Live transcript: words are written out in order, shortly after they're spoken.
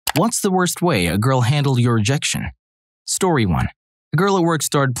What's the worst way a girl handled your rejection? Story 1. A girl at work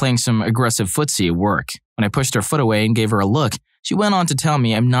started playing some aggressive footsie at work. When I pushed her foot away and gave her a look, she went on to tell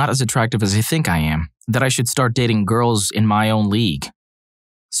me I'm not as attractive as I think I am, that I should start dating girls in my own league.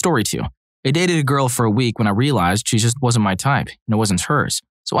 Story 2. I dated a girl for a week when I realized she just wasn't my type, and it wasn't hers.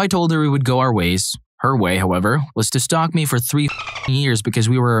 So I told her we would go our ways. Her way, however, was to stalk me for 3 years because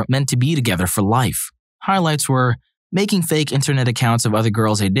we were meant to be together for life. Highlights were making fake internet accounts of other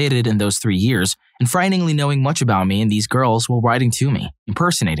girls I dated in those 3 years, and frighteningly knowing much about me and these girls while writing to me,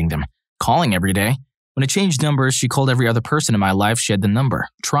 impersonating them, calling every day. When I changed numbers, she called every other person in my life she had the number,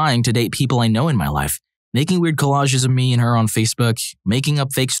 trying to date people I know in my life, making weird collages of me and her on Facebook, making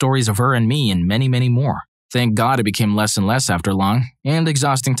up fake stories of her and me, and many, many more. Thank God it became less and less after long, and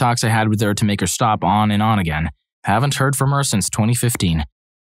exhausting talks I had with her to make her stop on and on again. Haven't heard from her since 2015.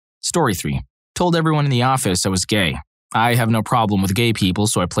 Story 3. Told everyone in the office I was gay. I have no problem with gay people,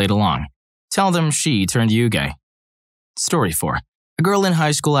 so I played along. Tell them she turned you gay. Story 4. A girl in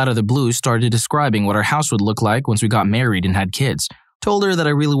high school out of the blue started describing what our house would look like once we got married and had kids. Told her that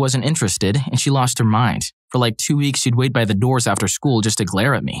I really wasn't interested, and she lost her mind. For like 2 weeks, she'd wait by the doors after school just to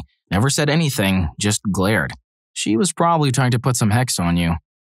glare at me. Never said anything, just glared. She was probably trying to put some hex on you.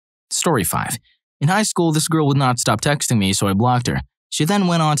 Story 5. In high school, this girl would not stop texting me, so I blocked her. She then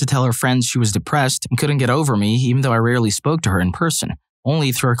went on to tell her friends she was depressed and couldn't get over me even though I rarely spoke to her in person,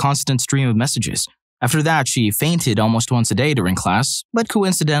 only through a constant stream of messages. After that, she fainted almost once a day during class, but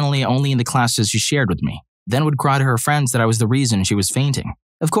coincidentally only in the classes she shared with me. Then would cry to her friends that I was the reason she was fainting.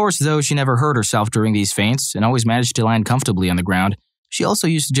 Of course, though she never hurt herself during these faints and always managed to land comfortably on the ground, she also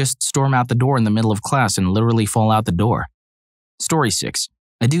used to just storm out the door in the middle of class and literally fall out the door. Story 6.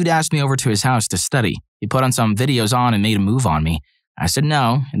 A dude asked me over to his house to study. He put on some videos on and made a move on me. I said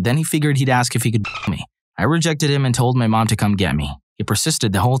no, and then he figured he'd ask if he could me. I rejected him and told my mom to come get me. He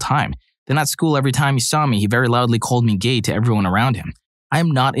persisted the whole time. Then at school, every time he saw me, he very loudly called me gay to everyone around him. I am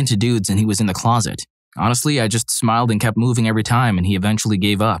not into dudes and he was in the closet. Honestly, I just smiled and kept moving every time and he eventually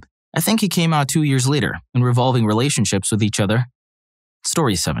gave up. I think he came out 2 years later, in revolving relationships with each other.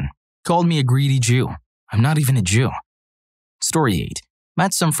 Story 7. Called me a greedy Jew. I'm not even a Jew. Story 8.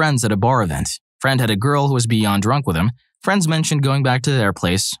 Met some friends at a bar event. Friend had a girl who was beyond drunk with him. Friends mentioned going back to their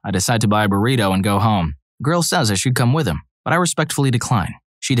place. I decide to buy a burrito and go home. Girl says I should come with him, but I respectfully decline.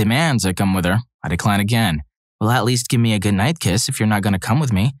 She demands I come with her. I decline again. Well, at least give me a goodnight kiss if you're not going to come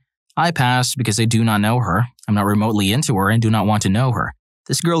with me. I pass because I do not know her. I'm not remotely into her and do not want to know her.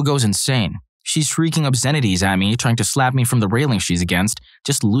 This girl goes insane. She's shrieking obscenities at me, trying to slap me from the railing she's against,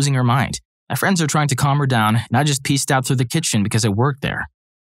 just losing her mind. My friends are trying to calm her down, and I just pieced out through the kitchen because I work there.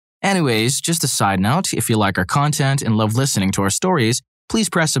 Anyways, just a side note, if you like our content and love listening to our stories, please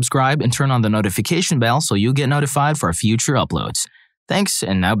press subscribe and turn on the notification bell so you'll get notified for our future uploads. Thanks,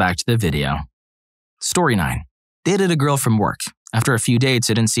 and now back to the video. Story 9. Dated a girl from work. After a few dates,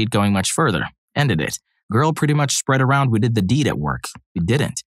 I didn't see it going much further. Ended it. Girl pretty much spread around we did the deed at work. We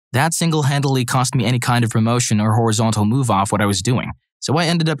didn't. That single-handedly cost me any kind of promotion or horizontal move off what I was doing. So I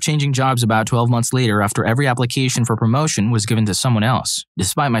ended up changing jobs about 12 months later after every application for promotion was given to someone else,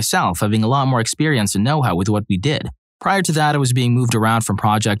 despite myself having a lot more experience and know-how with what we did. Prior to that, I was being moved around from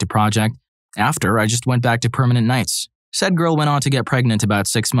project to project. After, I just went back to permanent nights. Said girl went on to get pregnant about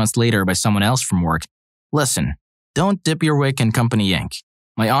 6 months later by someone else from work. Listen, don't dip your wick in company ink.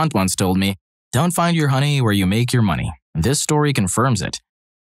 My aunt once told me, don't find your honey where you make your money. This story confirms it.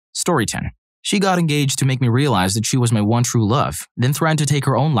 Story 10. She got engaged to make me realize that she was my one true love, then threatened to take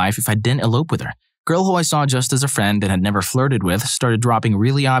her own life if I didn't elope with her. Girl who I saw just as a friend and had never flirted with started dropping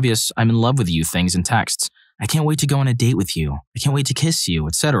really obvious I'm in love with you things in texts. I can't wait to go on a date with you. I can't wait to kiss you,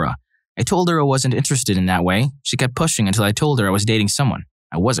 etc. I told her I wasn't interested in that way. She kept pushing until I told her I was dating someone.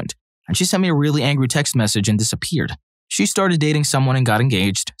 I wasn't. And she sent me a really angry text message and disappeared. She started dating someone and got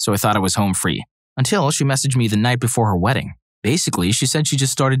engaged, so I thought I was home free. Until she messaged me the night before her wedding. Basically, she said she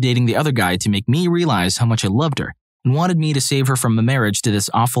just started dating the other guy to make me realize how much I loved her and wanted me to save her from a marriage to this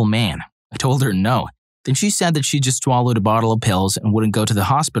awful man. I told her no. Then she said that she just swallowed a bottle of pills and wouldn't go to the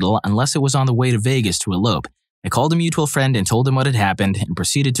hospital unless it was on the way to Vegas to elope. I called a mutual friend and told him what had happened and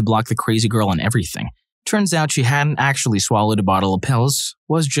proceeded to block the crazy girl on everything. Turns out she hadn't actually swallowed a bottle of pills,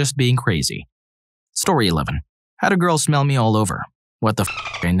 was just being crazy. Story 11. Had a girl smell me all over. What the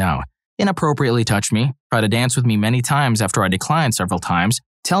f*** I know. Inappropriately touch me, try to dance with me many times after I declined several times,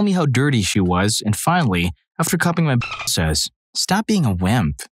 tell me how dirty she was, and finally, after cupping my says, stop being a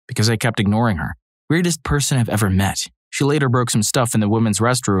wimp, because I kept ignoring her. Weirdest person I've ever met. She later broke some stuff in the women's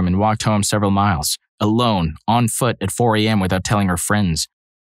restroom and walked home several miles, alone, on foot at 4 a.m. without telling her friends.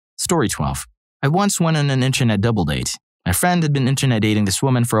 Story 12. I once went on an internet double date. My friend had been internet dating this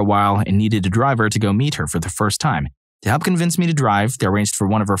woman for a while and needed a driver to go meet her for the first time. To help convince me to drive, they arranged for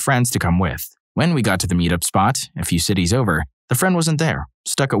one of her friends to come with. When we got to the meetup spot, a few cities over, the friend wasn't there,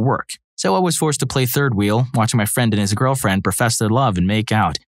 stuck at work. So I was forced to play third wheel, watching my friend and his girlfriend profess their love and make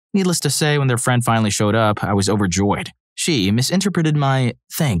out. Needless to say, when their friend finally showed up, I was overjoyed. She misinterpreted my,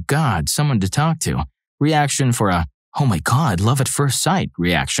 "thank God, someone to talk to," reaction for a, "oh my God, love at first sight"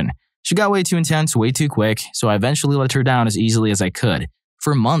 reaction. She got way too intense, way too quick, so I eventually let her down as easily as I could.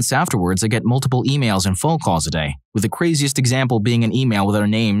 For months afterwards, I get multiple emails and phone calls a day, with the craziest example being an email with our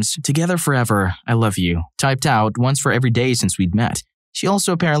names, "Together forever, I love you," typed out once for every day since we'd met. She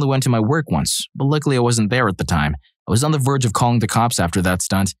also apparently went to my work once, but luckily I wasn't there at the time. I was on the verge of calling the cops after that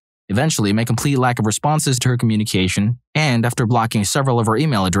stunt. Eventually, my complete lack of responses to her communication, and after blocking several of her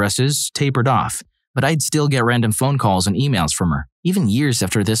email addresses, tapered off. But I'd still get random phone calls and emails from her, even years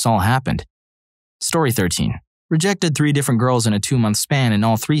after this all happened. Story 13. Rejected 3 different girls in a 2-month span and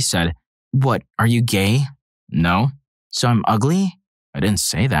all 3 said, "What, are you gay?" "No." "So I'm ugly?" "I didn't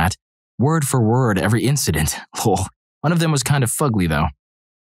say that." Word for word, every incident. Lol. One of them was kind of fugly though.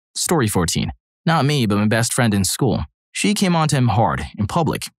 Story 14. Not me, but my best friend in school. She came on to him hard, in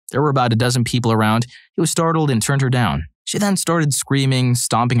public. There were about a dozen people around. He was startled and turned her down. She then started screaming,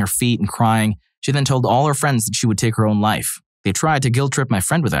 stomping her feet and crying. She then told all her friends that she would take her own life. They tried to guilt-trip my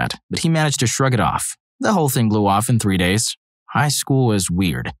friend with that, but he managed to shrug it off. The whole thing blew off in 3 days. High school was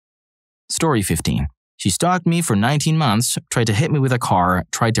weird. Story 15. She stalked me for 19 months, tried to hit me with a car,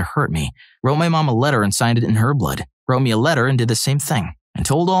 tried to hurt me, wrote my mom a letter and signed it in her blood, wrote me a letter and did the same thing, and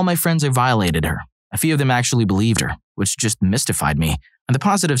told all my friends I violated her. A few of them actually believed her, which just mystified me. On the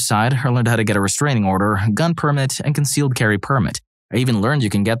positive side, I learned how to get a restraining order, gun permit, and concealed carry permit. I even learned you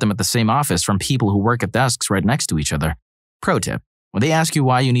can get them at the same office from people who work at desks right next to each other. Pro tip. When they ask you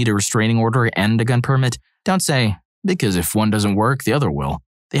why you need a restraining order and a gun permit, don't say, "because if one doesn't work, the other will."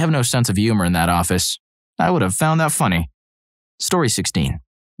 They have no sense of humor in that office. I would have found that funny. Story 16.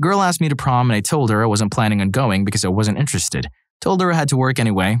 Girl asked me to prom and I told her I wasn't planning on going because I wasn't interested. Told her I had to work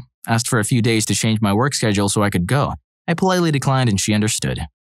anyway. Asked for a few days to change my work schedule so I could go. I politely declined and she understood.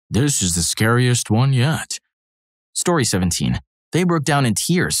 This is the scariest one yet. Story 17. They broke down in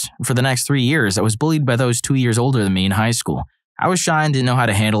tears. For the next 3 years, I was bullied by those 2 years older than me in high school. I was shy and didn't know how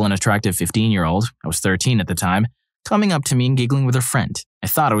to handle an attractive 15-year-old, I was 13 at the time, coming up to me and giggling with her friend. I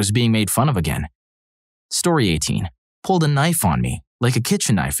thought I was being made fun of again. Story 18. Pulled a knife on me, like a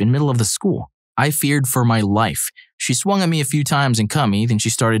kitchen knife, in middle of the school. I feared for my life. She swung at me a few times and cut me, then she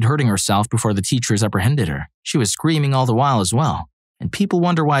started hurting herself before the teachers apprehended her. She was screaming all the while as well. And people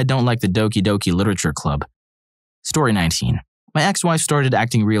wonder why I don't like the Doki Doki Literature Club. Story 19. My ex-wife started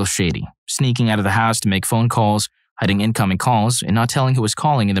acting real shady, sneaking out of the house to make phone calls, hiding incoming calls, and not telling who was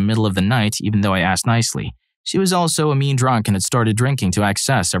calling in the middle of the night even though I asked nicely. She was also a mean drunk and had started drinking to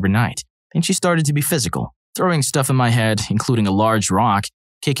excess every night. Then she started to be physical, throwing stuff in my head, including a large rock,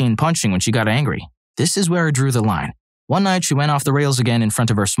 kicking and punching when she got angry. This is where I drew the line. One night she went off the rails again in front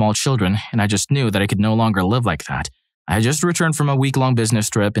of her small children, and I just knew that I could no longer live like that. I had just returned from a week-long business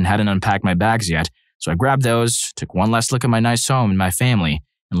trip and hadn't unpacked my bags yet, so I grabbed those, took one last look at my nice home and my family,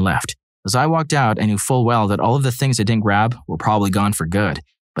 and left. As I walked out, I knew full well that all of the things I didn't grab were probably gone for good,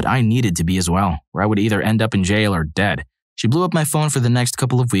 but I needed to be as well, or I would either end up in jail or dead. She blew up my phone for the next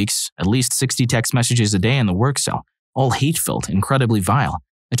couple of weeks, at least 60 text messages a day in the work cell, all hate-filled, incredibly vile.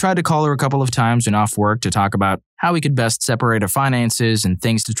 I tried to call her a couple of times when off work to talk about how we could best separate our finances and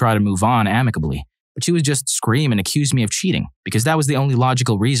things to try to move on amicably, but she would just scream and accuse me of cheating, because that was the only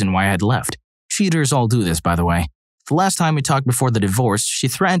logical reason why I had left. Cheaters all do this, by the way. The last time we talked before the divorce, she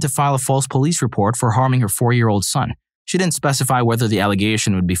threatened to file a false police report for harming her 4-year-old son. She didn't specify whether the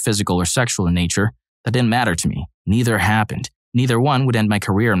allegation would be physical or sexual in nature. That didn't matter to me. Neither happened. Neither one would end my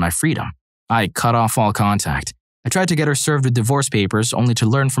career and my freedom. I cut off all contact. I tried to get her served with divorce papers only to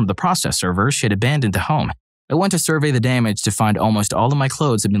learn from the process server she had abandoned the home. I went to survey the damage to find almost all of my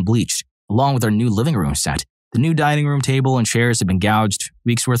clothes had been bleached, along with our new living room set. The new dining room table and chairs had been gouged,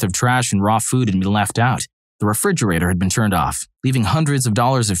 weeks worth of trash and raw food had been left out. The refrigerator had been turned off, leaving hundreds of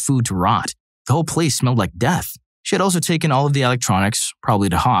dollars of food to rot. The whole place smelled like death. She had also taken all of the electronics, probably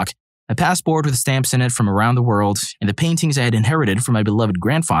to hawk, a passport with stamps in it from around the world, and the paintings I had inherited from my beloved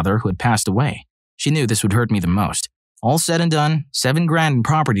grandfather who had passed away. She knew this would hurt me the most. All said and done, $7,000 in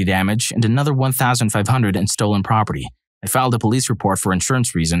property damage and another $1,500 in stolen property. I filed a police report for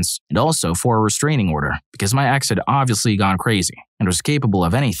insurance reasons and also for a restraining order because my ex had obviously gone crazy and was capable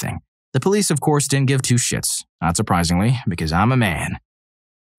of anything. The police, of course, didn't give two shits, not surprisingly, because I'm a man.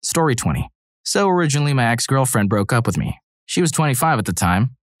 Story 20. So originally my ex-girlfriend broke up with me. She was 25 at the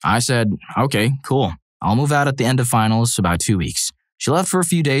time. I said, okay, cool. I'll move out at the end of finals, about 2 weeks. She left for a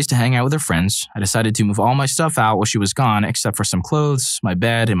few days to hang out with her friends. I decided to move all my stuff out while she was gone, except for some clothes, my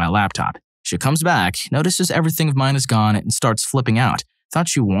bed, and my laptop. She comes back, notices everything of mine is gone, and starts flipping out. Thought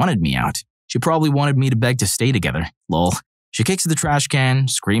she wanted me out. She probably wanted me to beg to stay together. Lol. She kicks the trash can,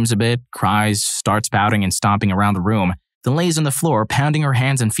 screams a bit, cries, starts pouting and stomping around the room, then lays on the floor, pounding her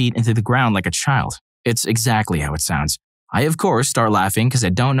hands and feet into the ground like a child. It's exactly how it sounds. I, of course, start laughing because I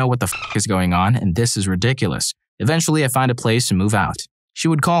don't know what the f is going on, and this is ridiculous. Eventually, I find a place and move out. She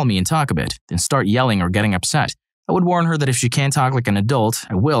would call me and talk a bit, then start yelling or getting upset. I would warn her that if she can't talk like an adult,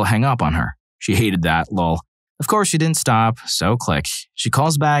 I will hang up on her. She hated that, lol. Of course, she didn't stop, so click. She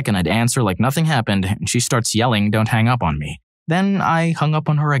calls back and I'd answer like nothing happened, and she starts yelling, "Don't hang up on me." Then I hung up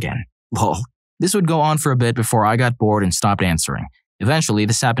on her again. Lol. This would go on for a bit before I got bored and stopped answering. Eventually,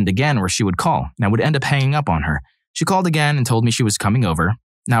 this happened again where she would call, and I would end up hanging up on her. She called again and told me she was coming over.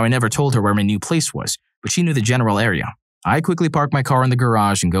 Now, I never told her where my new place was, but she knew the general area. I quickly park my car in the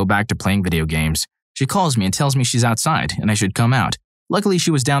garage and go back to playing video games. She calls me and tells me she's outside and I should come out. Luckily,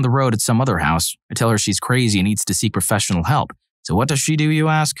 she was down the road at some other house. I tell her she's crazy and needs to seek professional help. So what does she do, you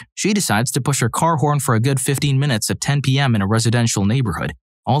ask? She decides to push her car horn for a good 15 minutes at 10 p.m. in a residential neighborhood,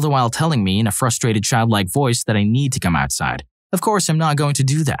 all the while telling me in a frustrated childlike voice that I need to come outside. Of course, I'm not going to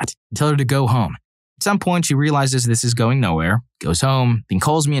do that. I tell her to go home. At some point, she realizes this is going nowhere, goes home, then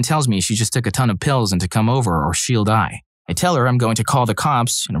calls me and tells me she just took a ton of pills and to come over or she'll die. I tell her I'm going to call the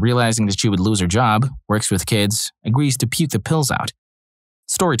cops, and realizing that she would lose her job, works with kids, agrees to puke the pills out.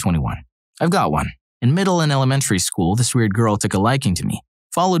 Story 21. I've got one. In middle and elementary school, this weird girl took a liking to me,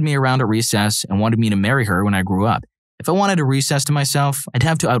 followed me around at recess, and wanted me to marry her when I grew up. If I wanted a recess to myself, I'd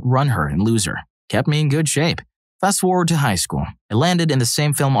have to outrun her and lose her. Kept me in good shape. Fast forward to high school. I landed in the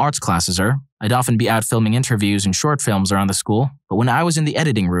same film arts class as her. I'd often be out filming interviews and short films around the school, but when I was in the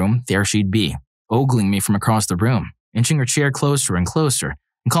editing room, there she'd be, ogling me from across the room, inching her chair closer and closer,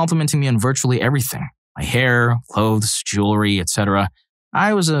 and complimenting me on virtually everything. My hair, clothes, jewelry, etc.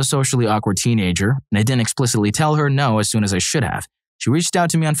 I was a socially awkward teenager, and I didn't explicitly tell her no as soon as I should have. She reached out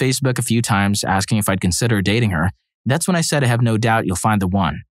to me on Facebook a few times, asking if I'd consider dating her. That's when I said I have no doubt you'll find the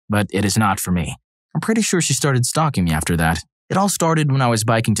one, but it is not for me. I'm pretty sure she started stalking me after that. It all started when I was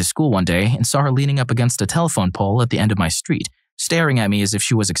biking to school one day and saw her leaning up against a telephone pole at the end of my street, staring at me as if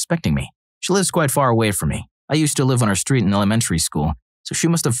she was expecting me. She lives quite far away from me. I used to live on her street in elementary school, so she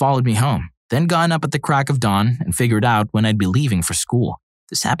must have followed me home, then gotten up at the crack of dawn and figured out when I'd be leaving for school.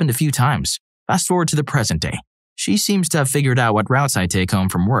 This happened a few times. Fast forward to the present day. She seems to have figured out what routes I take home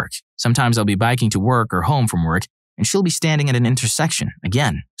from work. Sometimes I'll be biking to work or home from work, and she'll be standing at an intersection,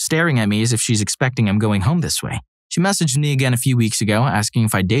 again, staring at me as if she's expecting I'm going home this way. She messaged me again a few weeks ago asking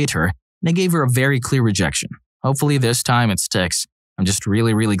if I'd date her, and I gave her a very clear rejection. Hopefully this time it sticks. I'm just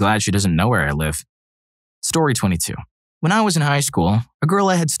really glad she doesn't know where I live. Story 22. When I was in high school, a girl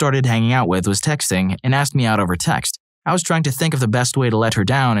I had started hanging out with was texting and asked me out over text. I was trying to think of the best way to let her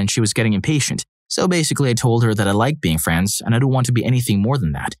down and she was getting impatient. So basically I told her that I like being friends and I don't want to be anything more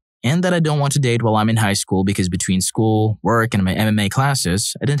than that. And that I don't want to date while I'm in high school because between school, work, and my MMA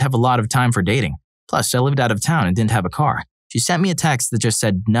classes, I didn't have a lot of time for dating. Plus, I lived out of town and didn't have a car. She sent me a text that just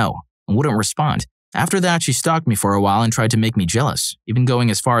said no and wouldn't respond. After that, she stalked me for a while and tried to make me jealous, even going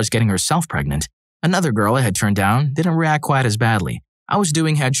as far as getting herself pregnant. Another girl I had turned down didn't react quite as badly. I was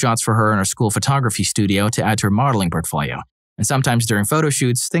doing headshots for her in her school photography studio to add to her modeling portfolio. And sometimes during photo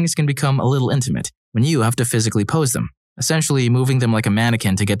shoots, things can become a little intimate when you have to physically pose them, essentially moving them like a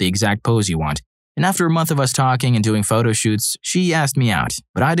mannequin to get the exact pose you want. And after a month of us talking and doing photo shoots, she asked me out,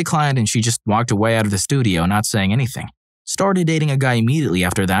 but I declined and she just walked away out of the studio not saying anything. Started dating a guy immediately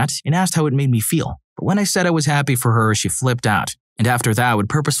after that and asked how it made me feel. But when I said I was happy for her, she flipped out. And after that would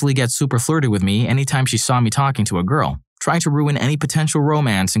purposefully get super flirty with me anytime she saw me talking to a girl, trying to ruin any potential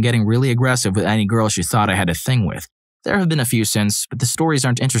romance and getting really aggressive with any girl she thought I had a thing with. There have been a few since, but the stories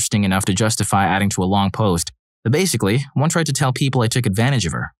aren't interesting enough to justify adding to a long post. But basically, one tried to tell people I took advantage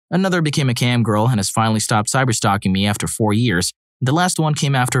of her. Another became a cam girl and has finally stopped cyberstalking me after 4 years. The last one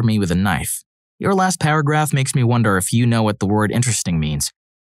came after me with a knife. Your last paragraph makes me wonder if you know what the word interesting means.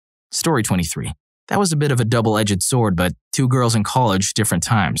 Story 23. That was a bit of a double-edged sword, but 2 girls in college, different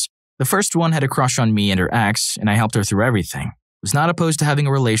times. The first one had a crush on me and her ex, and I helped her through everything. Was not opposed to having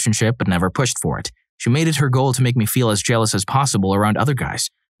a relationship, but never pushed for it. She made it her goal to make me feel as jealous as possible around other guys.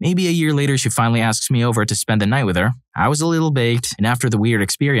 Maybe a year later, she finally asks me over to spend the night with her. I was a little baked, and after the weird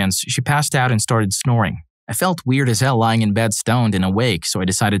experience, she passed out and started snoring. I felt weird as hell lying in bed stoned and awake, so I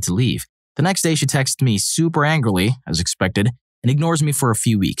decided to leave. The next day, she texted me super angrily, as expected, and ignores me for a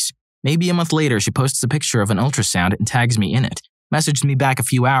few weeks. Maybe a month later, she posts a picture of an ultrasound and tags me in it. messaged me back a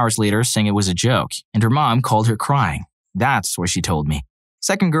few hours later saying it was a joke, and her mom called her crying. That's what she told me.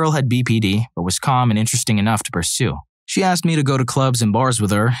 Second girl had BPD, but was calm and interesting enough to pursue. She asked me to go to clubs and bars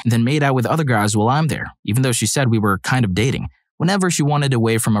with her, and then made out with other guys while I'm there, even though she said we were kind of dating. Whenever she wanted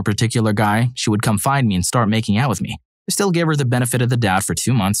away from a particular guy, she would come find me and start making out with me. I still gave her the benefit of the doubt for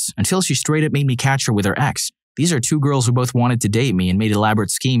 2 months, until she straight up made me catch her with her ex. These are 2 girls who both wanted to date me and made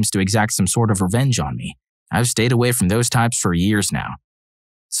elaborate schemes to exact some sort of revenge on me. I've stayed away from those types for years now.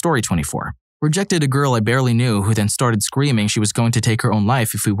 Story 24. Rejected a girl I barely knew who then started screaming she was going to take her own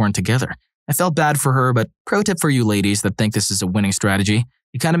life if we weren't together. I felt bad for her, but pro tip for you ladies that think this is a winning strategy,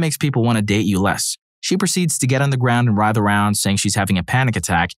 it kind of makes people want to date you less. She proceeds to get on the ground and writhe around saying she's having a panic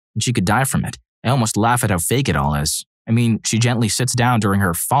attack and she could die from it. I almost laugh at how fake it all is. I mean, she gently sits down during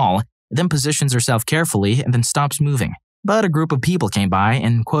her fall, then positions herself carefully and then stops moving. But a group of people came by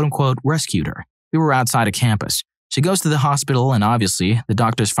and quote-unquote rescued her. We were outside of campus. She goes to the hospital and obviously, the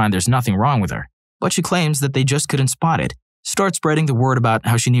doctors find there's nothing wrong with her. But she claims that they just couldn't spot it. Start spreading the word about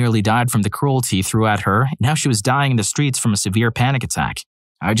how she nearly died from the cruelty threw at her and how she was dying in the streets from a severe panic attack.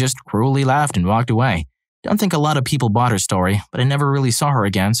 I just cruelly laughed and walked away. Don't think a lot of people bought her story, but I never really saw her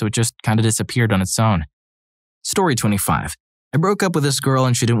again, so it just kind of disappeared on its own. Story 25. I broke up with this girl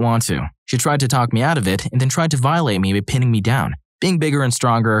and she didn't want to. She tried to talk me out of it and then tried to violate me by pinning me down. Being bigger and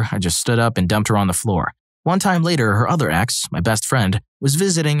stronger, I just stood up and dumped her on the floor. One time later, her other ex, my best friend, was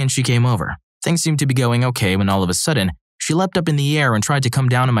visiting and she came over. Things seemed to be going okay when all of a sudden, she leapt up in the air and tried to come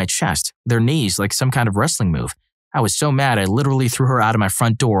down on my chest, with her knees like some kind of wrestling move. I was so mad I literally threw her out of my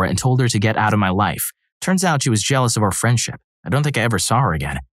front door and told her to get out of my life. Turns out she was jealous of our friendship. I don't think I ever saw her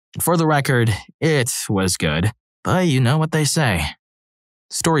again. For the record, it was good, but you know what they say.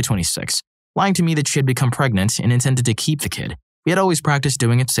 Story 26. Lying to me that she had become pregnant and intended to keep the kid. We had always practiced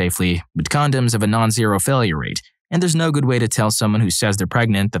doing it safely, but condoms have a non-zero failure rate, and there's no good way to tell someone who says they're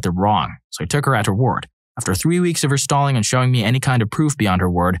pregnant that they're wrong, so I took her at her word. After 3 weeks of her stalling and showing me any kind of proof beyond her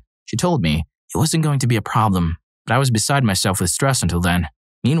word, she told me it wasn't going to be a problem, but I was beside myself with stress until then.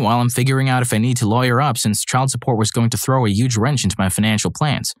 Meanwhile, I'm figuring out if I need to lawyer up since child support was going to throw a huge wrench into my financial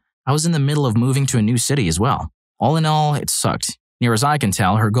plans. I was in the middle of moving to a new city as well. All in all, it sucked. Near as I can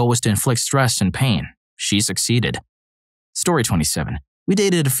tell, her goal was to inflict stress and pain. She succeeded. Story 27. We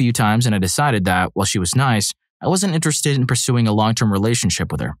dated a few times and I decided that, while she was nice, I wasn't interested in pursuing a long-term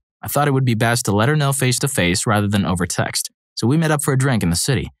relationship with her. I thought it would be best to let her know face-to-face rather than over text. So we met up for a drink in the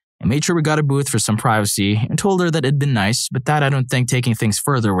city. I made sure we got a booth for some privacy and told her that it'd been nice, but that I don't think taking things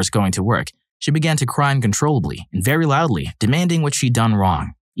further was going to work. She began to cry uncontrollably and very loudly, demanding what she'd done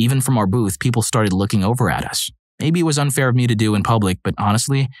wrong. Even from our booth, people started looking over at us. Maybe it was unfair of me to do in public, but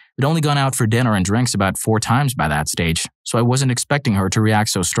honestly, we'd only gone out for dinner and drinks about 4 times by that stage, so I wasn't expecting her to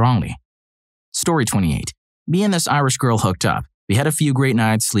react so strongly. Story 28. Me and this Irish girl hooked up. We had a few great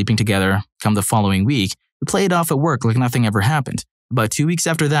nights sleeping together. Come the following week, we played off at work like nothing ever happened. About 2 weeks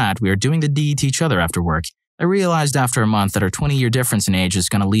after that, we were doing the deed to each other after work. I realized after a month that our 20-year difference in age is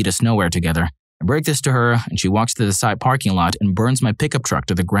going to lead us nowhere together. I break this to her, and she walks to the side parking lot and burns my pickup truck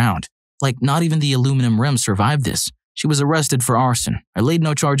to the ground. Like, not even the aluminum rim survived this. She was arrested for arson. I laid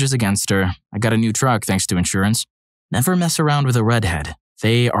no charges against her. I got a new truck thanks to insurance. Never mess around with a redhead.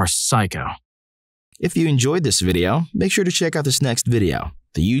 They are psycho. If you enjoyed this video, make sure to check out this next video.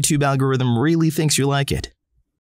 The YouTube algorithm really thinks you like it.